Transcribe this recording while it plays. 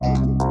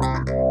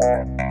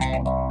Hello,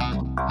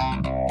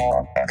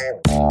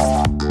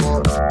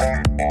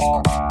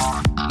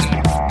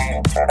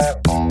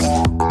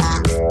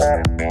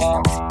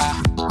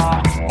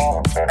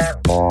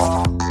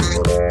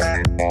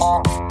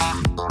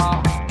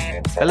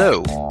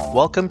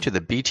 welcome to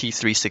the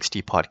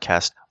BT360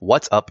 podcast,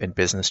 What's Up in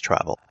Business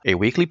Travel, a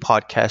weekly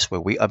podcast where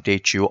we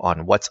update you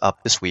on what's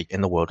up this week in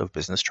the world of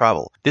business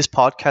travel. This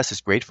podcast is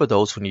great for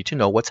those who need to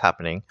know what's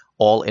happening,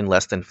 all in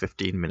less than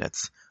 15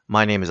 minutes.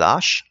 My name is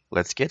Ash.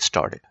 Let's get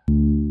started.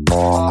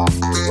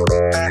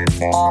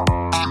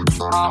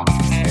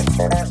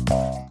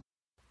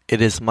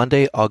 It is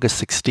Monday,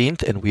 August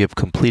 16th, and we have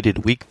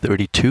completed week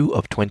 32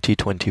 of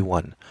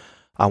 2021.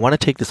 I want to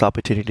take this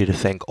opportunity to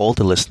thank all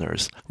the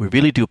listeners. We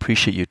really do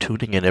appreciate you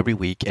tuning in every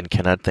week and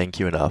cannot thank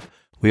you enough.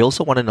 We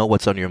also want to know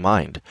what's on your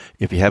mind.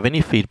 If you have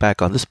any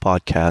feedback on this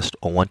podcast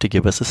or want to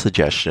give us a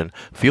suggestion,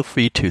 feel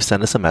free to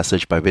send us a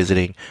message by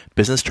visiting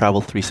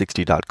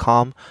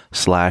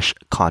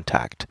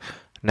businesstravel360.com/contact.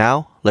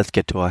 Now, let's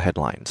get to our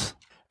headlines.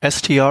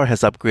 STR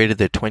has upgraded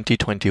their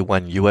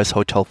 2021 U.S.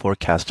 hotel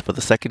forecast for the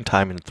second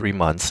time in 3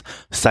 months,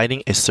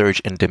 citing a surge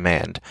in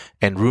demand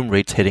and room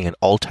rates hitting an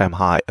all-time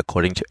high,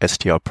 according to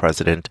STR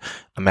President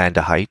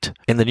Amanda Hite.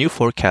 In the new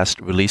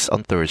forecast released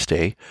on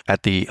Thursday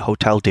at the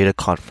Hotel Data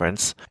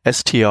Conference,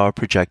 STR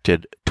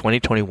projected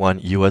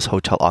 2021 U.S.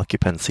 hotel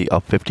occupancy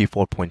of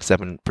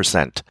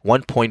 54.7%,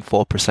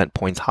 1.4 percentage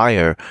points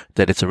higher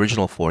than its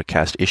original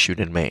forecast issued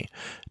in May.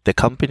 The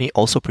company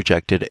also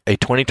projected a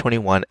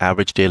 2021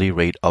 average daily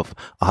rate of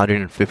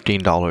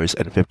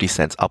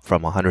 $115.50, up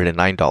from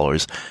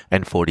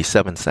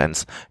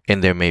 $109.47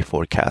 in their May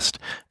forecast,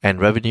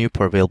 and revenue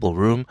per available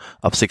room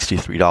of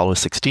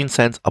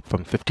 $63.16, up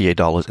from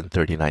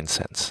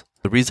 $58.39.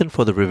 The reason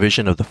for the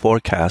revision of the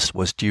forecast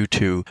was due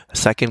to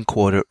second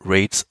quarter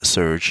rates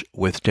surge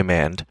with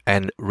demand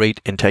and rate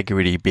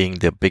integrity being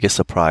the biggest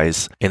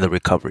surprise in the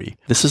recovery.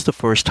 This is the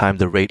first time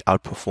the rate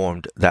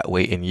outperformed that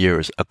way in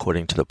years,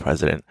 according to the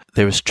president.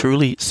 There is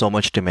truly so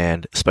much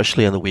demand,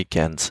 especially on the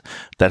weekends,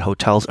 that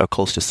hotels are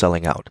close to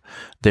selling out.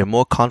 They're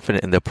more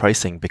confident in their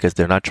pricing because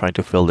they're not trying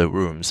to fill their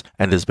rooms,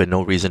 and there's been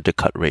no reason to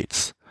cut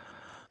rates.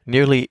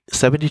 Nearly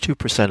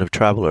 72% of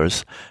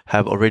travelers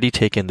have already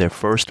taken their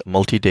first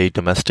multi-day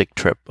domestic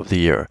trip of the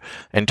year,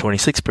 and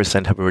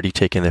 26% have already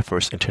taken their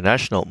first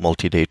international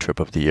multi-day trip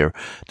of the year.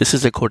 This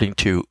is according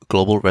to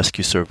Global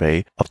Rescue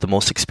Survey of the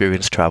most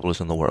experienced travelers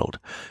in the world.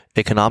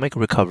 Economic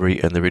recovery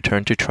and the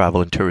return to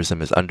travel and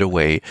tourism is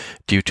underway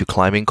due to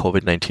climbing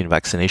COVID-19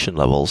 vaccination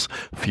levels,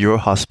 fewer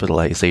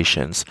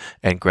hospitalizations,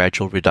 and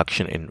gradual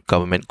reduction in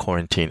government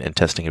quarantine and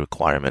testing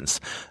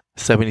requirements.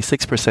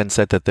 76%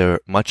 said that they're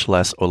much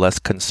less or less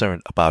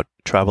concerned about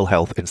travel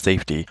health and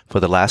safety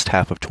for the last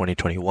half of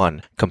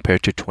 2021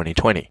 compared to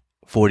 2020.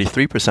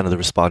 43% of the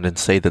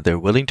respondents say that they're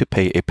willing to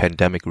pay a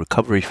pandemic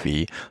recovery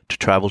fee to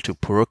travel to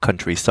poorer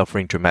countries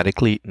suffering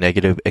dramatically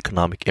negative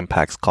economic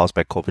impacts caused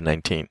by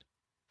COVID-19.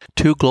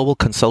 Two global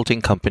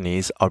consulting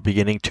companies are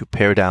beginning to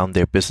pare down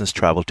their business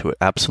travel to an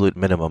absolute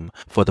minimum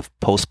for the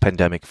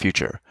post-pandemic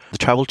future. The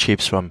travel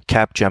chiefs from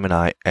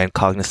Capgemini and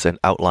Cognizant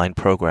outlined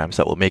programs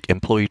that will make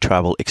employee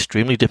travel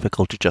extremely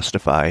difficult to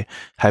justify,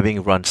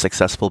 having run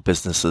successful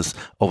businesses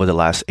over the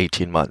last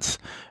 18 months.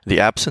 The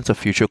absence of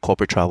future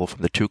corporate travel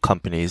from the two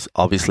companies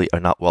obviously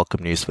are not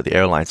welcome news for the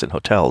airlines and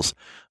hotels,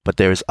 but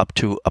there is up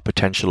to a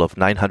potential of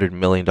 $900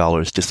 million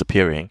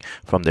disappearing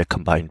from their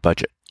combined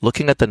budget.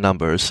 Looking at the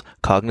numbers,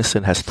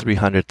 Cognizant has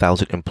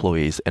 300,000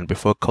 employees and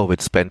before COVID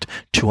spent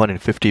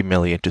 $250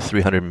 million to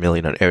 $300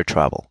 million on air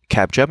travel.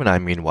 Capgemini,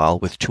 meanwhile,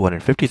 with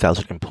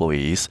 250,000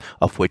 employees,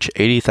 of which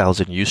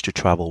 80,000 used to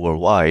travel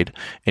worldwide,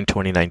 in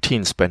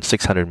 2019 spent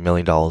 $600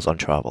 million on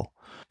travel.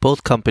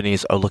 Both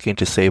companies are looking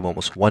to save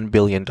almost $1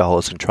 billion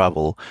in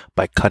travel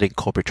by cutting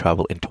corporate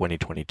travel in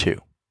 2022.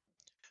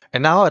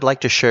 And now I'd like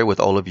to share with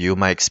all of you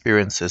my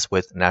experiences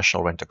with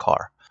National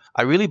Rent-A-Car.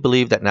 I really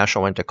believe that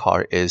National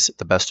Rent-A-Car is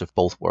the best of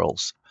both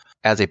worlds.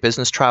 As a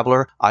business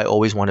traveler, I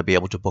always want to be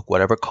able to book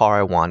whatever car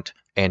I want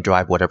and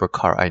drive whatever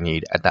car I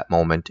need at that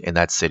moment in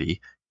that city,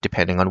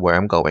 depending on where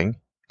I'm going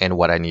and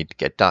what I need to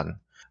get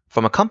done.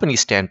 From a company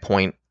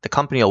standpoint, the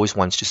company always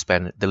wants to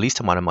spend the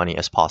least amount of money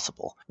as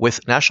possible.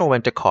 With National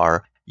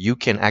Rent-A-Car, you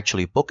can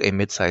actually book a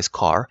mid-size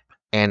car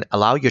and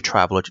allow your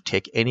traveler to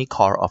take any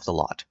car off the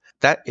lot.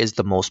 That is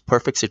the most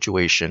perfect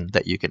situation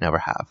that you can ever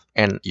have.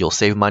 And you'll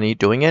save money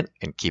doing it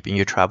and keeping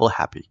your travel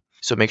happy.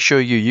 So make sure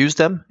you use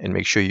them and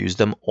make sure you use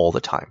them all the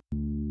time.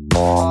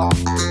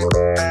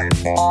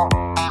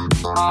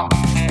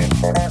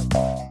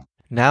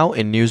 Now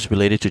in news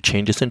related to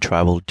changes in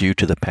travel due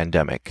to the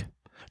pandemic.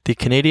 The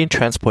Canadian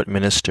Transport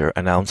Minister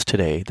announced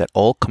today that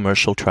all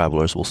commercial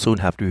travelers will soon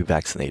have to be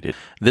vaccinated.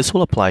 This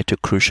will apply to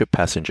cruise ship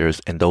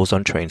passengers and those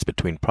on trains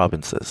between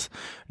provinces.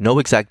 No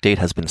exact date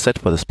has been set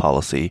for this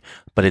policy,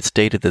 but but it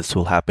stated this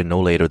will happen no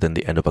later than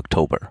the end of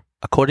October.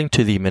 According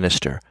to the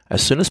minister,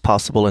 as soon as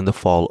possible in the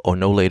fall or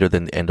no later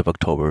than the end of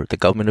October, the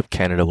Government of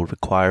Canada will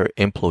require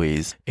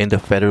employees in the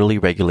federally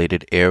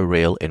regulated air,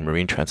 rail, and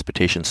marine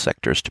transportation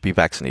sectors to be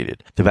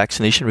vaccinated. The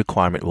vaccination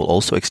requirement will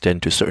also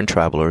extend to certain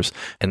travelers,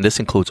 and this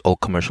includes all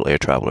commercial air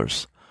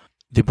travelers.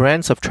 The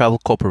brands of Travel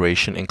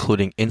Corporation,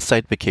 including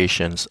Insight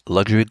Vacations,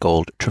 Luxury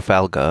Gold,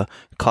 Trafalgar,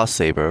 Cost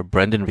Saver,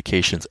 Brendan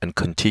Vacations, and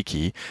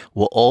Contiki,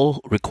 will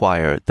all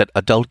require that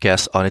adult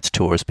guests on its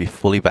tours be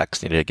fully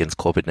vaccinated against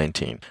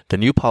COVID-19. The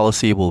new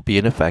policy will be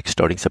in effect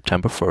starting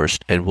September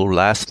 1st and will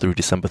last through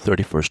December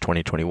 31st,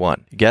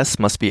 2021. Guests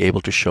must be able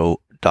to show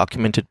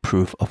documented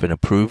proof of an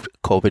approved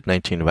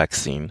COVID-19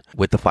 vaccine,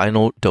 with the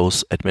final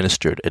dose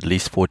administered at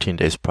least 14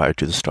 days prior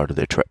to the start of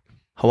their trip.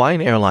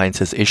 Hawaiian Airlines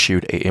has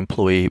issued an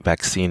employee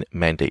vaccine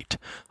mandate.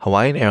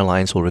 Hawaiian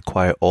Airlines will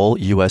require all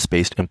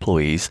U.S.-based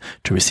employees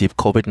to receive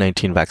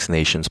COVID-19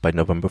 vaccinations by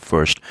November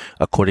 1st,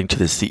 according to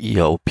the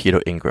CEO,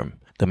 Peter Ingram.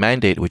 The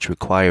mandate, which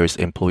requires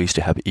employees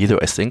to have either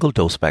a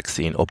single-dose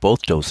vaccine or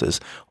both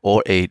doses,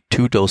 or a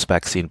two-dose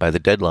vaccine by the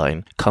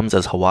deadline, comes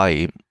as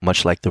Hawaii,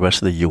 much like the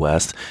rest of the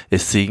U.S.,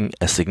 is seeing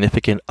a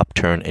significant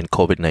upturn in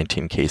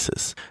COVID-19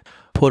 cases.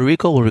 Puerto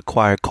Rico will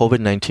require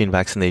COVID-19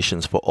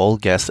 vaccinations for all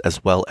guests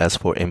as well as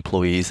for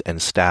employees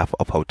and staff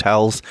of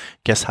hotels,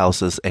 guest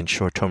houses, and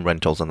short-term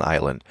rentals on the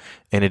island.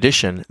 In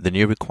addition, the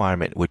new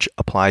requirement, which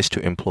applies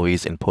to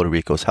employees in Puerto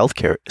Rico's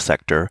healthcare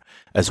sector,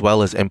 as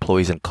well as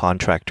employees and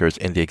contractors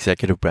in the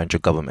executive branch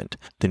of government.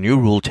 The new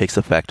rule takes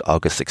effect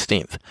August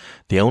 16th.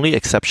 The only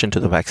exception to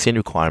the vaccine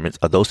requirements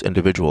are those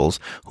individuals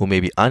who may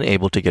be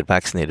unable to get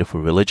vaccinated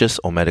for religious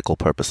or medical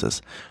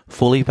purposes.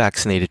 Fully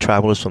vaccinated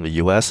travelers from the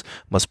U.S.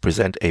 must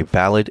present a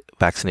valid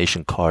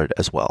vaccination card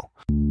as well.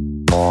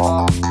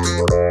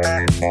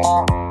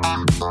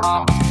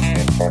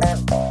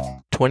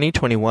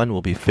 2021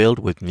 will be filled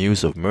with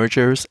news of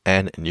mergers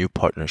and new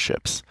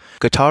partnerships.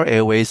 Qatar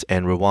Airways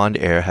and Rwanda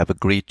Air have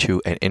agreed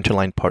to an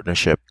interline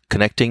partnership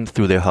connecting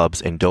through their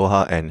hubs in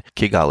Doha and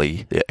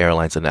Kigali, the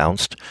airlines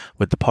announced.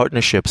 With the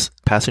partnerships,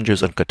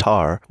 passengers on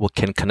Qatar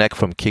can connect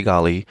from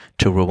Kigali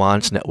to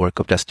Rwanda's network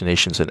of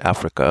destinations in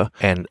Africa,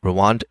 and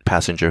Rwanda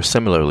passengers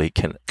similarly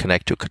can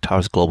connect to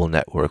Qatar's global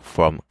network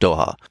from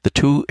Doha. The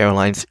two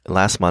airlines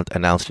last month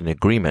announced an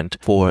agreement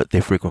for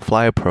their frequent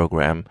flyer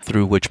program,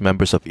 through which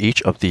members of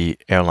each of the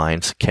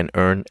airlines can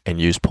earn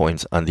and use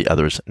points on the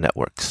other's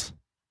networks.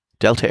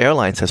 Delta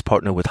Airlines has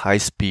partnered with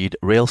high-speed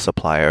rail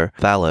supplier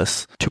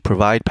Thalys to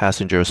provide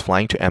passengers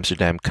flying to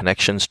Amsterdam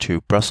connections to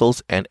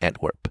Brussels and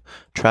Antwerp.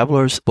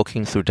 Travelers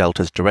booking through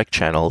Delta's direct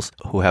channels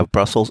who have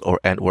Brussels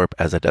or Antwerp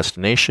as a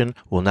destination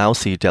will now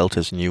see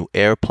Delta's new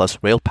Air Plus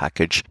Rail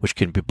package, which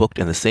can be booked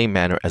in the same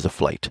manner as a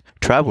flight.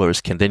 Travelers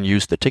can then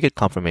use the ticket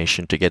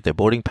confirmation to get their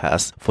boarding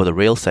pass for the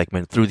rail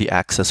segment through the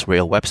Access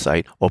Rail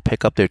website or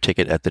pick up their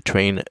ticket at the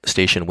train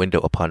station window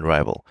upon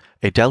arrival.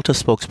 A Delta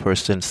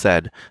spokesperson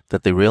said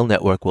that the rail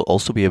network will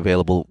also be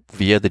available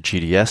via the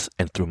GDS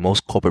and through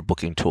most corporate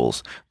booking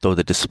tools, though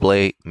the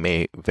display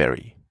may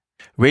vary.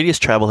 Radius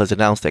Travel has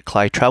announced that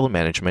Clyde Travel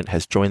Management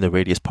has joined the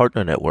Radius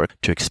Partner Network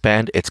to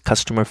expand its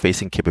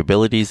customer-facing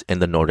capabilities in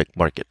the Nordic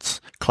markets.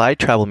 Clyde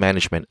Travel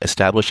Management,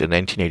 established in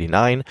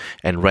 1989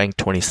 and ranked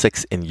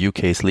 26 in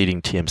UK's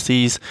leading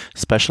TMCs,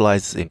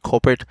 specializes in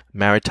corporate,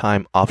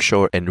 maritime,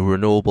 offshore, and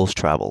renewables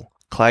travel.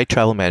 Clyde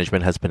Travel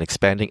Management has been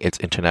expanding its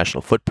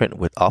international footprint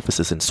with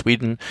offices in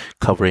Sweden,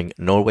 covering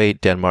Norway,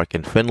 Denmark,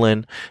 and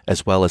Finland,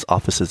 as well as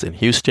offices in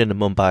Houston,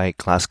 Mumbai,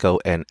 Glasgow,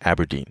 and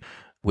Aberdeen.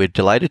 We're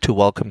delighted to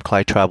welcome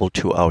Clyde Travel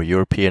to our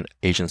European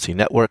agency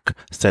network,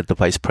 said the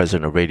Vice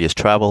President of Radius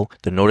Travel.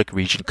 The Nordic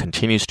region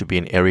continues to be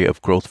an area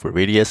of growth for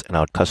Radius and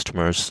our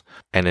customers,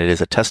 and it is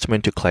a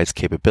testament to Clyde's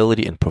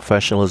capability and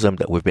professionalism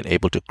that we've been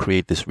able to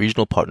create this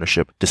regional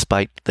partnership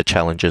despite the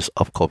challenges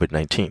of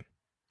COVID-19.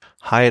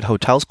 Hyatt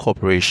Hotels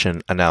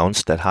Corporation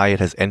announced that Hyatt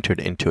has entered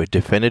into a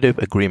definitive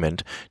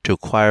agreement to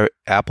acquire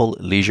Apple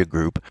Leisure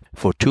Group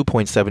for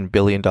 $2.7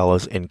 billion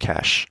in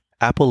cash.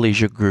 Apple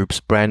Leisure Group's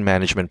brand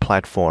management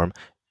platform,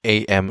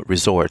 AM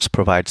Resorts,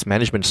 provides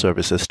management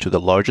services to the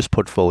largest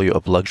portfolio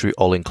of luxury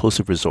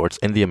all-inclusive resorts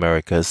in the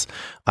Americas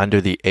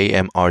under the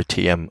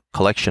AMRTM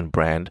Collection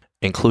brand,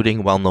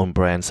 including well-known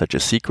brands such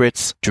as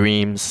Secrets,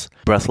 Dreams,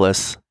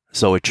 Breathless,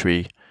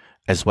 Zoetry,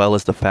 as well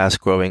as the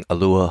fast-growing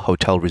Alua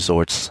Hotel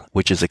Resorts,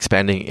 which is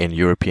expanding in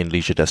European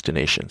leisure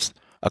destinations.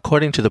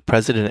 According to the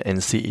president and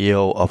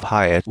CEO of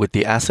Hyatt, with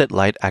the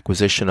asset-light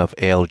acquisition of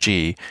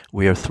ALG,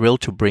 we are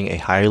thrilled to bring a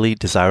highly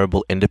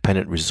desirable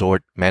independent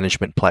resort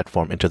management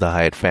platform into the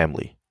Hyatt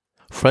family.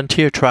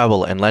 Frontier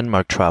Travel and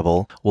Landmark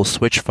Travel will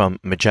switch from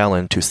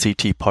Magellan to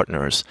CT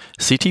Partners.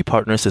 CT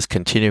Partners is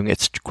continuing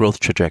its growth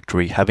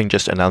trajectory, having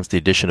just announced the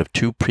addition of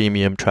 2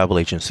 premium travel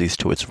agencies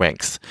to its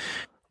ranks.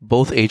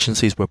 Both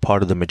agencies were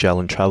part of the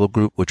Magellan Travel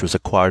Group, which was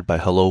acquired by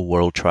Hello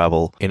World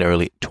Travel in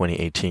early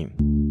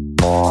 2018.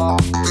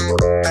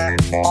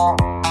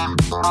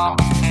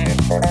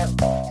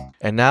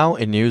 And now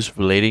in news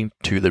relating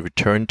to the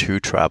return to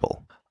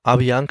travel.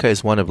 Avianca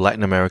is one of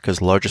Latin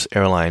America's largest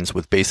airlines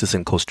with bases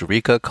in Costa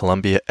Rica,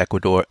 Colombia,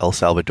 Ecuador, El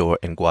Salvador,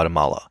 and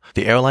Guatemala.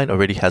 The airline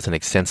already has an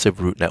extensive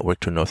route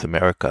network to North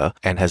America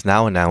and has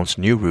now announced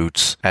new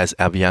routes as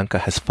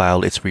Avianca has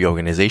filed its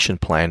reorganization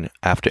plan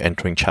after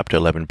entering Chapter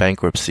 11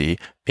 bankruptcy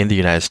in the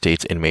United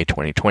States in May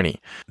 2020.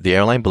 The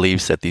airline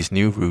believes that these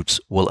new routes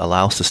will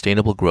allow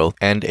sustainable growth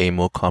and a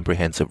more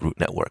comprehensive route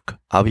network.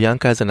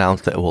 Avianca has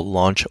announced that it will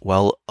launch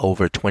well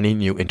over 20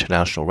 new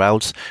international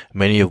routes,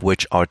 many of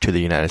which are to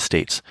the United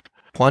States.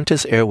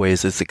 Qantas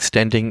Airways is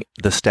extending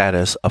the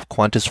status of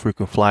Qantas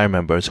frequent flyer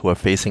members who are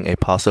facing a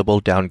possible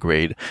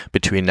downgrade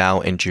between now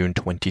and June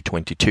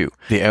 2022.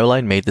 The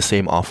airline made the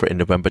same offer in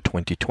November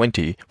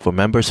 2020 for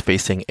members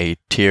facing a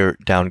tier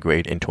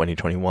downgrade in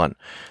 2021.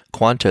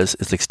 Qantas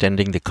is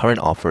extending the current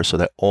offer so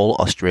that all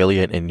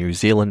Australian and New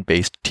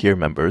Zealand-based tier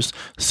members,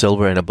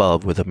 silver and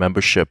above with a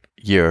membership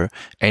year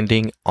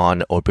ending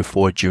on or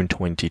before June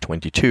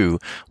 2022,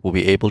 will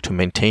be able to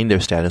maintain their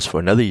status for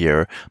another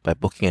year by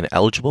booking an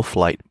eligible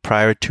flight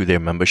prior to their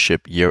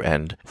membership year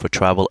end for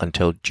travel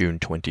until June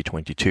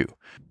 2022.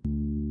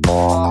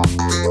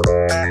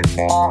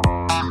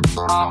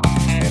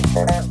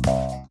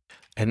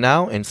 And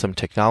now in some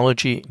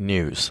technology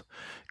news.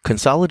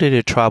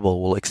 Consolidated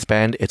Travel will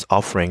expand its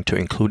offering to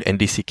include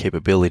NDC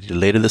capability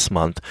later this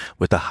month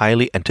with the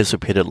highly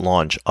anticipated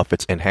launch of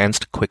its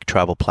enhanced quick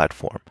travel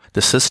platform.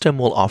 The system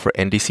will offer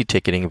NDC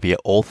ticketing via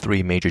all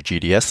three major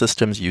GDS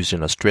systems used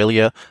in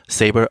Australia,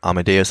 Sabre,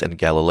 Amadeus, and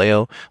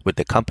Galileo, with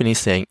the company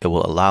saying it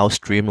will allow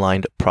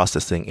streamlined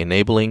processing,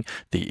 enabling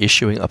the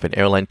issuing of an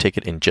airline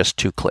ticket in just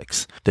 2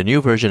 clicks. The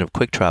new version of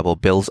Quick Travel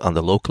builds on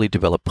the locally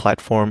developed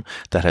platform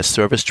that has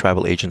serviced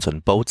travel agents on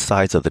both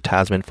sides of the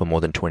Tasman for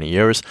more than 20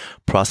 years,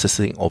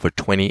 processing over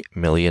 20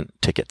 million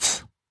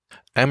tickets.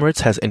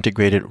 Emirates has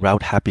integrated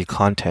Route Happy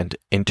content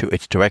into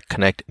its Direct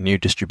Connect new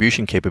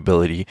distribution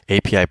capability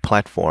API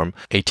platform,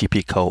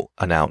 ATPCo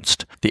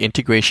announced. The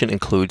integration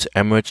includes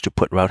Emirates to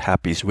put Route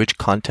Happy's rich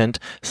content,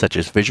 such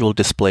as visual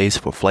displays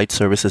for flight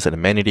services and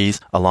amenities,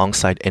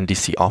 alongside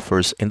NDC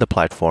offers in the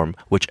platform,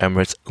 which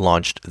Emirates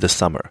launched this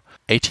summer.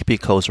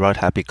 ATPCo's Route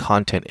Happy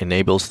content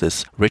enables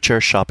this richer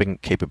shopping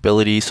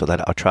capability so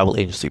that our travel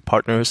agency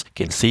partners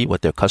can see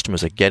what their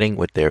customers are getting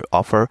with their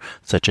offer,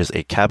 such as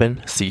a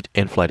cabin, seat,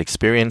 in-flight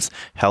experience,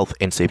 health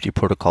and safety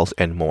protocols,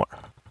 and more.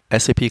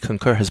 SAP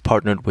Concur has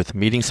partnered with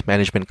meetings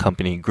management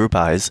company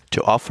GroupEyes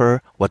to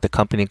offer what the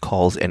company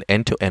calls an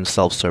end-to-end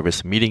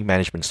self-service meeting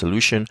management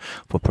solution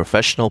for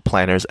professional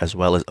planners as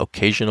well as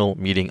occasional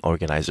meeting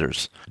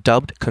organizers.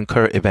 Dubbed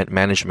Concur Event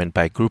Management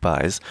by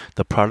GroupEyes,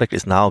 the product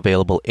is now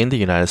available in the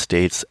United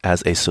States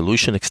as a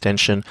solution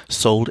extension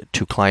sold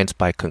to clients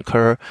by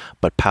Concur,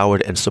 but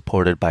powered and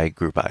supported by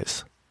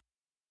GroupEyes.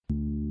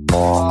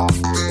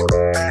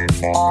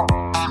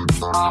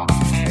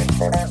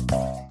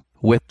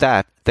 With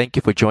that, thank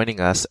you for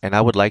joining us, and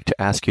I would like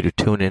to ask you to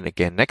tune in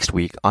again next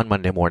week on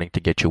Monday morning to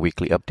get your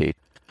weekly update.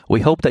 We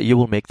hope that you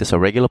will make this a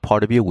regular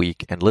part of your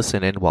week and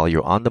listen in while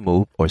you're on the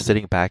move or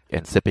sitting back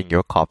and sipping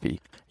your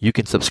coffee. You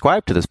can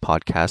subscribe to this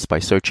podcast by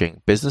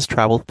searching Business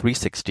Travel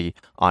 360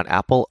 on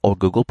Apple or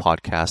Google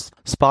Podcasts,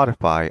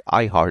 Spotify,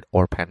 iHeart,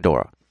 or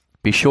Pandora.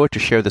 Be sure to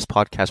share this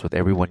podcast with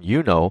everyone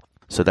you know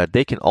so that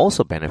they can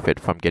also benefit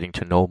from getting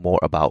to know more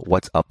about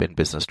what's up in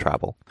business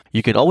travel.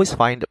 You can always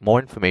find more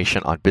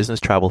information on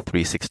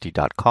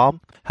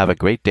businesstravel360.com. Have a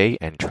great day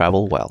and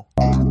travel well.